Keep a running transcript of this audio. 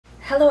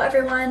Hello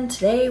everyone!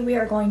 Today we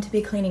are going to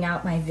be cleaning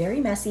out my very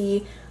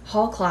messy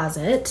hall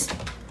closet.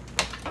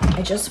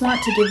 I just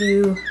want to give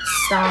you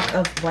stock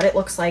of what it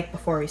looks like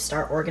before we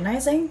start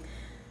organizing.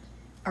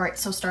 Alright,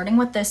 so starting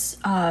with this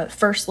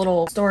first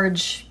little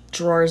storage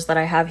drawers that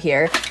I have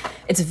here.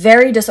 It's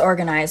very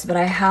disorganized, but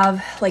I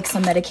have like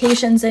some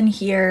medications in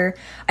here.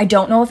 I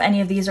don't know if any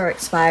of these are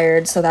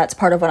expired, so that's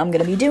part of what I'm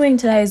going to be doing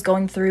today, is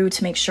going through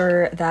to make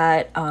sure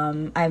that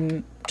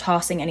I'm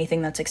tossing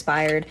anything that's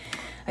expired.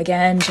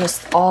 Again,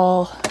 just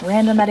all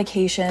random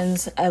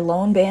medications, a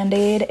lone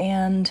Band-Aid,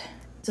 and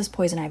this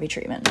poison ivy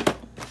treatment.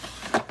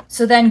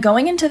 So then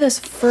going into this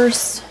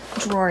first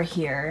drawer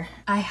here,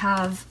 I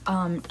have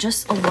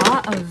just a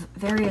lot of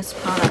various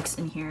products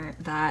in here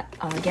that,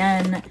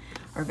 again,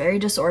 are very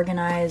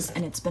disorganized,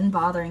 and it's been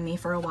bothering me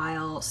for a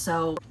while.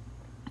 So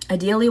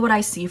ideally what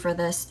I see for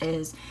this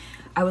is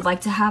I would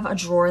like to have a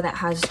drawer that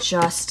has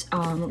just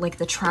like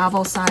the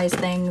travel size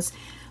things.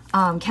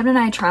 Kevin and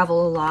I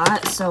travel a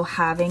lot, so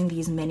having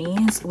these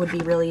minis would be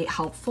really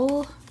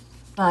helpful.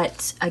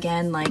 But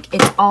again, like,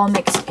 it's all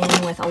mixed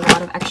in with a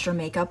lot of extra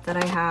makeup that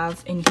I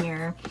have in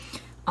here.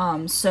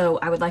 So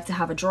I would like to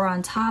have a drawer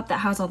on top that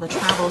has all the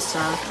travel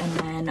stuff, and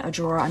then a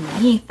drawer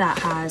underneath that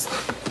has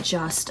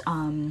just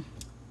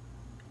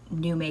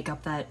new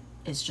makeup that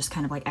is just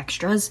kind of like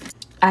extras.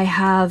 I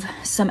have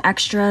some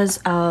extras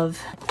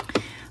of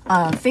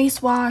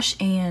face wash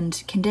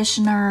and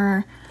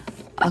conditioner,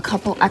 a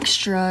couple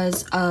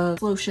extras of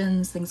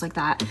lotions, things like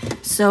that.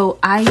 So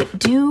I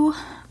do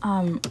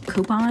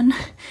coupon.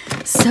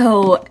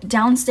 So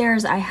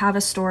downstairs I have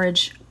a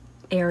storage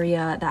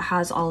area that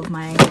has all of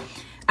my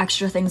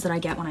extra things that I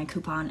get when I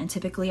coupon, and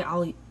typically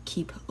I'll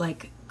keep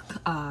like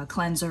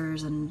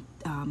cleansers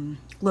and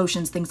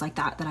lotions, things like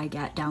that I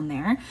get down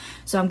there.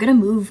 So I'm gonna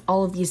move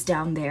all of these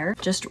down there,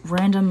 just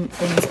random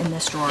things in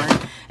this drawer.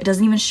 It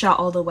doesn't even shut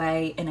all the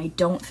way, and I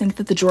don't think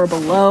that the drawer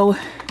below,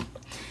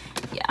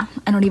 yeah,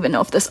 I don't even know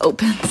if this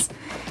opens.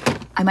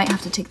 I might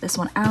have to take this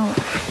one out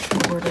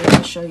in order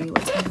to show you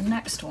what's in the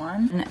next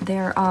one. And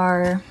there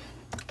are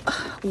a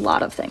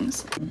lot of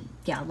things.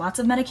 Yeah, lots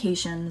of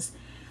medications.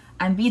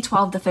 I'm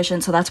B12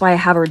 deficient, so that's why I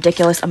have a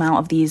ridiculous amount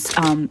of these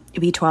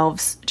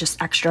B12s,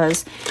 just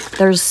extras.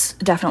 There's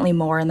definitely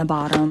more in the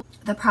bottom.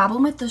 The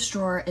problem with this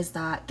drawer is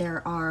that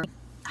there are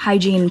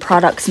hygiene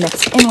products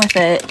mixed in with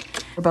it.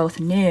 They're both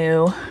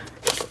new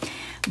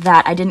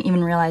that I didn't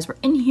even realize were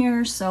in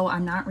here, so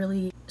I'm not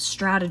really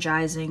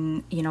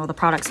strategizing, you know, the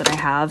products that I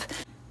have.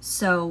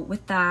 So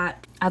with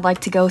that, I'd like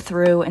to go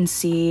through and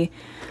see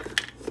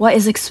what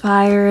is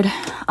expired.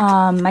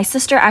 My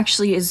sister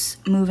actually is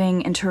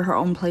moving into her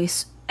own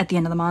place at the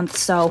end of the month,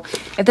 so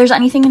if there's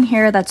anything in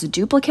here that's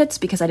duplicates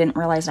because I didn't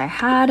realize I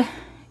had,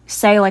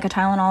 say like a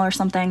Tylenol or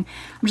something,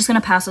 I'm just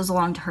gonna pass those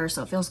along to her,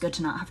 so it feels good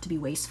to not have to be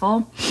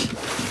wasteful.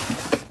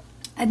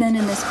 And then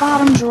in this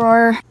bottom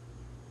drawer,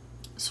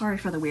 sorry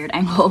for the weird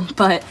angle,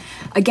 but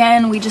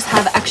again, we just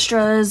have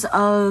extras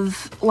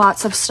of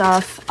lots of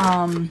stuff.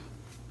 I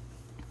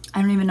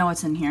don't even know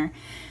what's in here.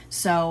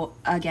 So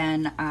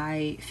again,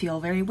 I feel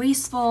very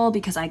wasteful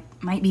because I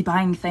might be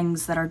buying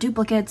things that are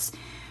duplicates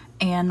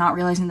and not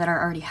realizing that I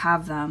already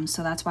have them.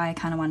 So that's why I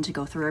kind of wanted to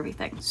go through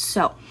everything.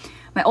 So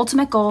my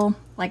ultimate goal,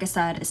 like I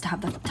said, is to have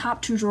the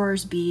top two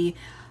drawers be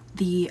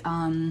the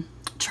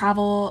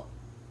travel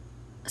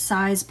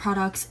size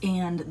products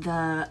and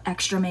the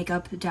extra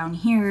makeup down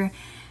here.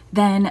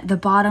 Then the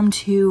bottom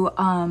two,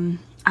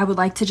 I would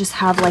like to just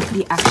have like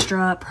the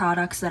extra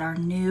products that are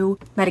new,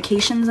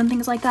 medications and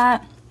things like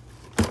that.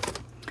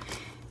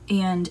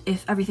 And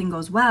if everything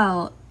goes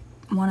well,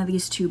 one of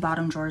these two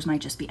bottom drawers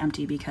might just be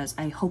empty, because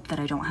I hope that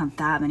I don't have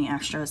that many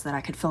extras that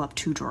I could fill up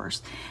two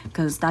drawers,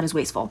 because that is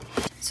wasteful.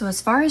 So as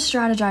far as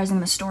strategizing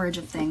the storage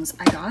of things,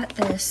 I got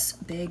this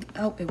big,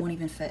 oh, it won't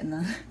even fit in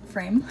the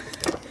frame.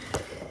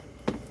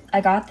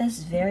 I got this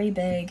very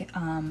big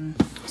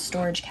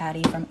storage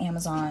caddy from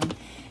Amazon,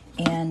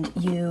 and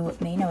you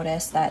may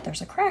notice that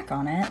there's a crack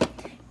on it,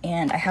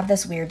 and I have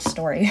this weird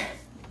story.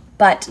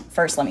 But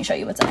first, let me show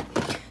you what's in it.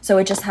 So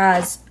it just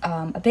has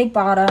a big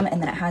bottom,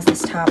 and then it has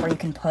this top where you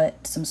can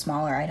put some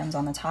smaller items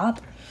on the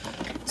top.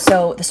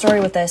 So the story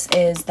with this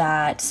is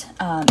that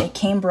it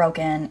came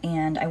broken,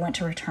 and I went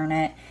to return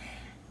it,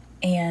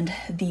 and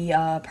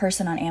the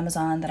person on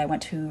Amazon that I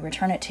went to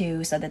return it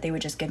to said that they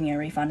would just give me a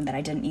refund and that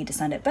I didn't need to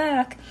send it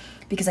back,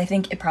 because I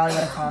think it probably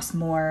would have cost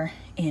more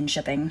in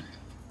shipping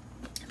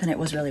than it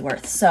was really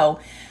worth. So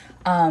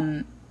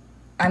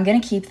I'm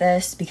gonna keep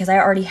this because I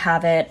already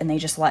have it and they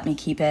just let me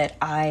keep it.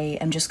 I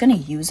am just gonna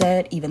use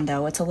it even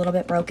though it's a little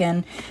bit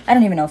broken. I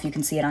don't even know if you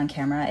can see it on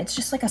camera. It's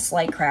just like a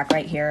slight crack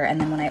right here, and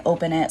then when I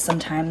open it,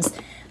 sometimes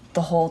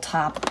the whole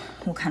top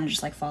will kind of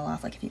just like fall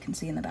off, like if you can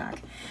see in the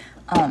back.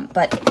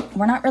 But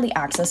we're not really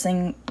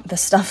accessing the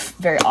stuff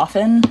very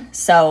often,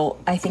 so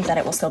I think that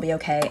it will still be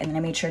okay. And then I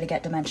made sure to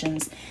get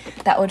dimensions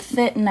that would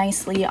fit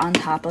nicely on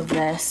top of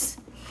this.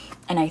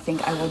 And I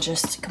think I will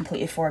just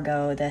completely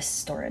forego this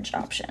storage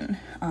option.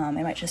 I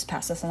might just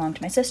pass this along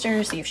to my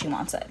sister, see if she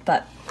wants it.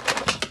 But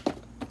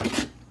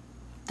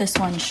this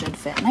one should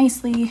fit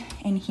nicely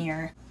in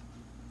here.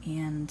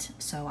 And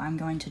so I'm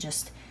going to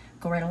just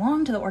go right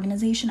along to the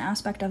organization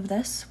aspect of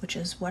this, which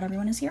is what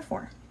everyone is here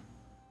for.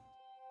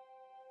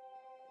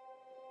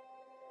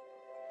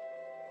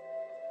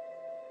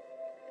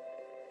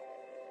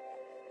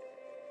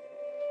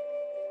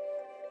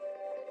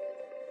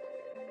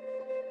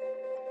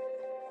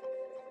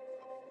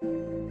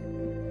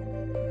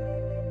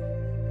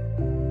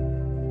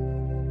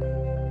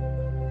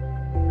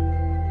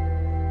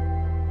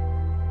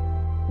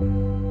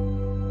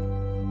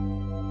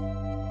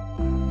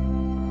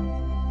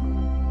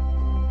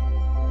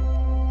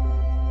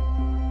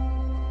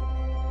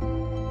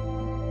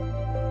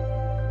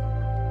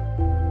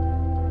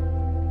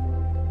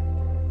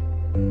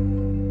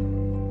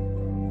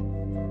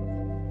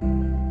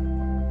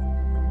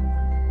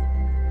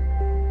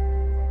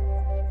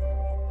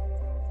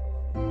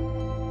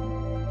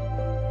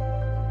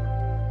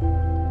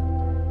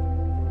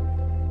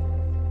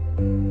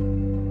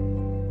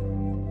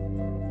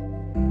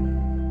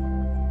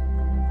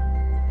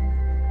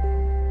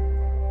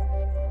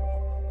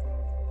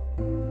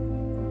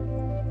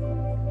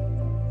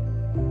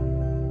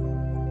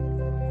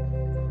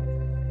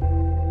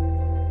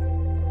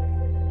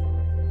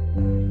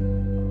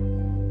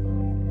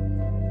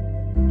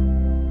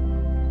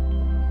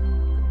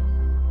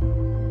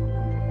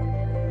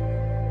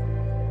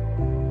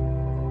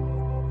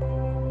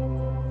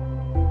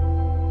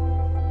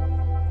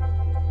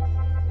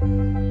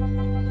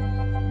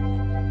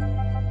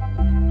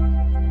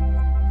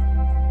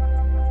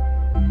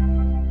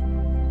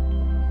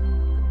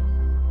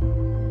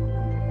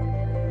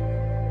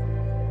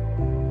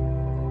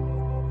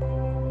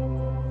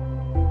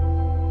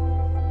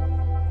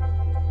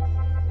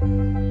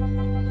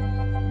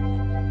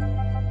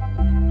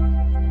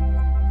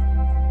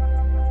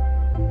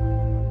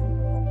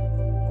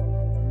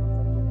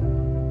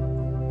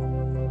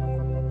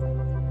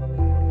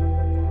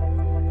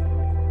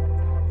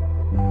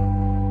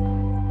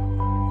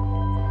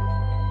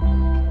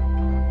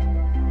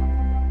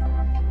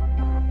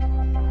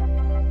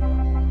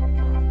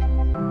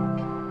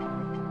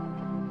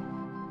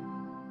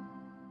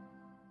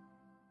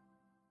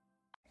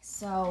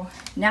 So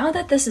now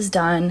that this is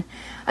done,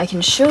 I can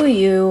show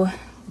you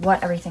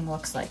what everything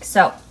looks like.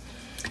 So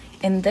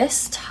in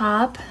this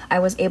top, I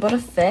was able to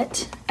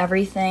fit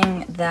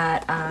everything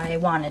that I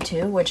wanted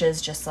to, which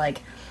is just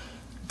like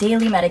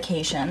daily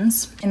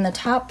medications. In the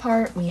top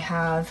part, we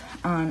have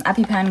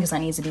EpiPen, because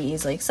that needs to be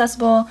easily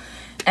accessible,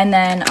 and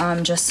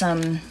then just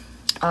some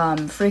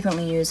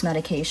frequently used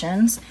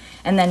medications,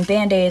 and then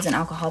Band-Aids and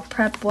alcohol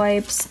prep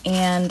wipes,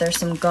 and there's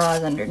some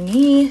gauze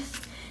underneath,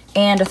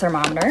 and a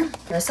thermometer.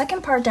 The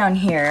second part down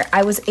here,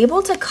 I was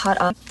able to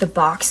cut up the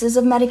boxes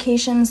of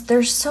medications.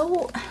 They're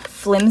so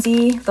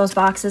flimsy, those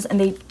boxes, and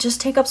they just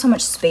take up so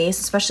much space,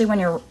 especially when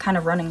you're kind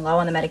of running low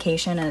on the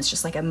medication and it's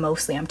just like a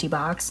mostly empty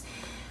box.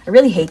 I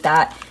really hate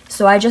that.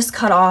 So I just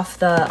cut off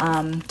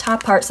the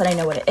top parts that I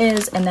know what it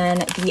is, and then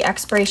the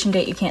expiration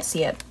date, you can't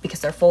see it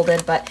because they're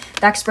folded, but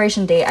the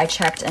expiration date I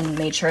checked and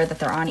made sure that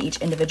they're on each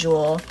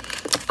individual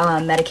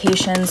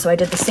medication. So I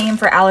did the same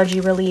for allergy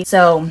relief.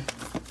 So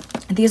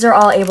these are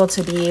all able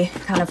to be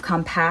kind of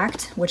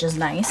compact, which is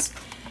nice.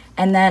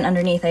 And then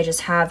underneath I just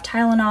have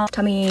Tylenol,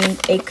 tummy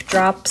ache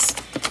drops,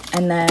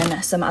 and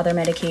then some other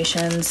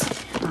medications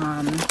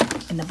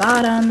in the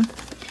bottom.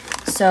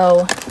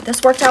 So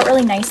this worked out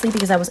really nicely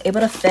because I was able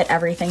to fit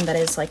everything that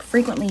is like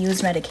frequently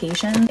used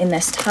medication in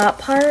this top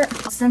part.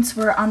 Since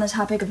we're on the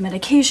topic of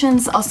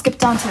medications, I'll skip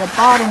down to the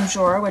bottom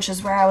drawer, which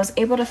is where I was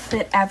able to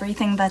fit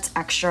everything that's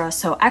extra.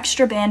 So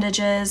extra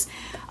bandages,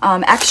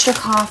 extra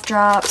cough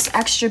drops,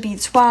 extra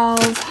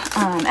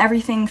B12,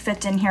 everything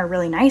fit in here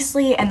really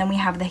nicely. And then we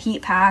have the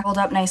heat pack rolled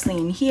up nicely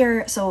in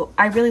here. So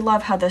I really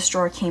love how this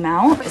drawer came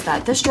out. Is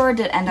that this drawer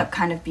did end up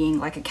kind of being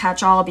like a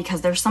catch-all,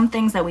 because there's some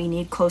things that we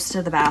need close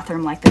to the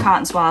bathroom, like the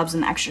cotton swabs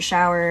and the extra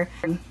shower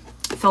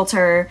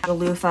filter, the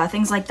loofah,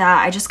 things like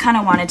that. I just kind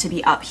of wanted to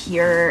be up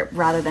here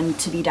rather than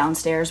to be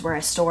downstairs where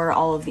I store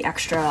all of the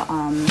extra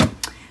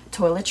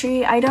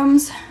toiletry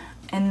items.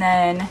 And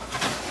then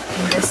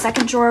in the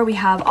second drawer, we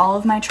have all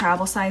of my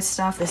travel size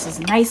stuff. This is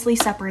nicely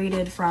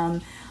separated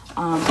from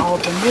all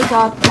of the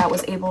makeup that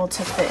was able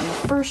to fit in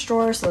the first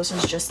drawer. So this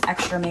is just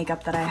extra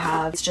makeup that I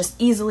have. It's just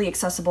easily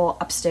accessible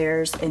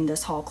upstairs in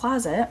this hall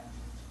closet.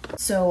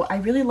 So I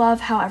really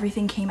love how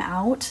everything came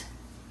out.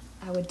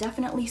 I would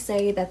definitely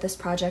say that this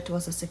project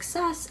was a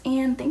success,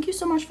 and thank you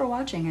so much for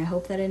watching. I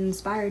hope that it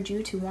inspired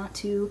you to want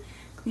to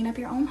clean up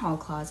your own hall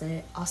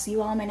closet. I'll see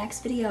you all in my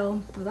next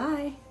video.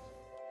 Bye-bye.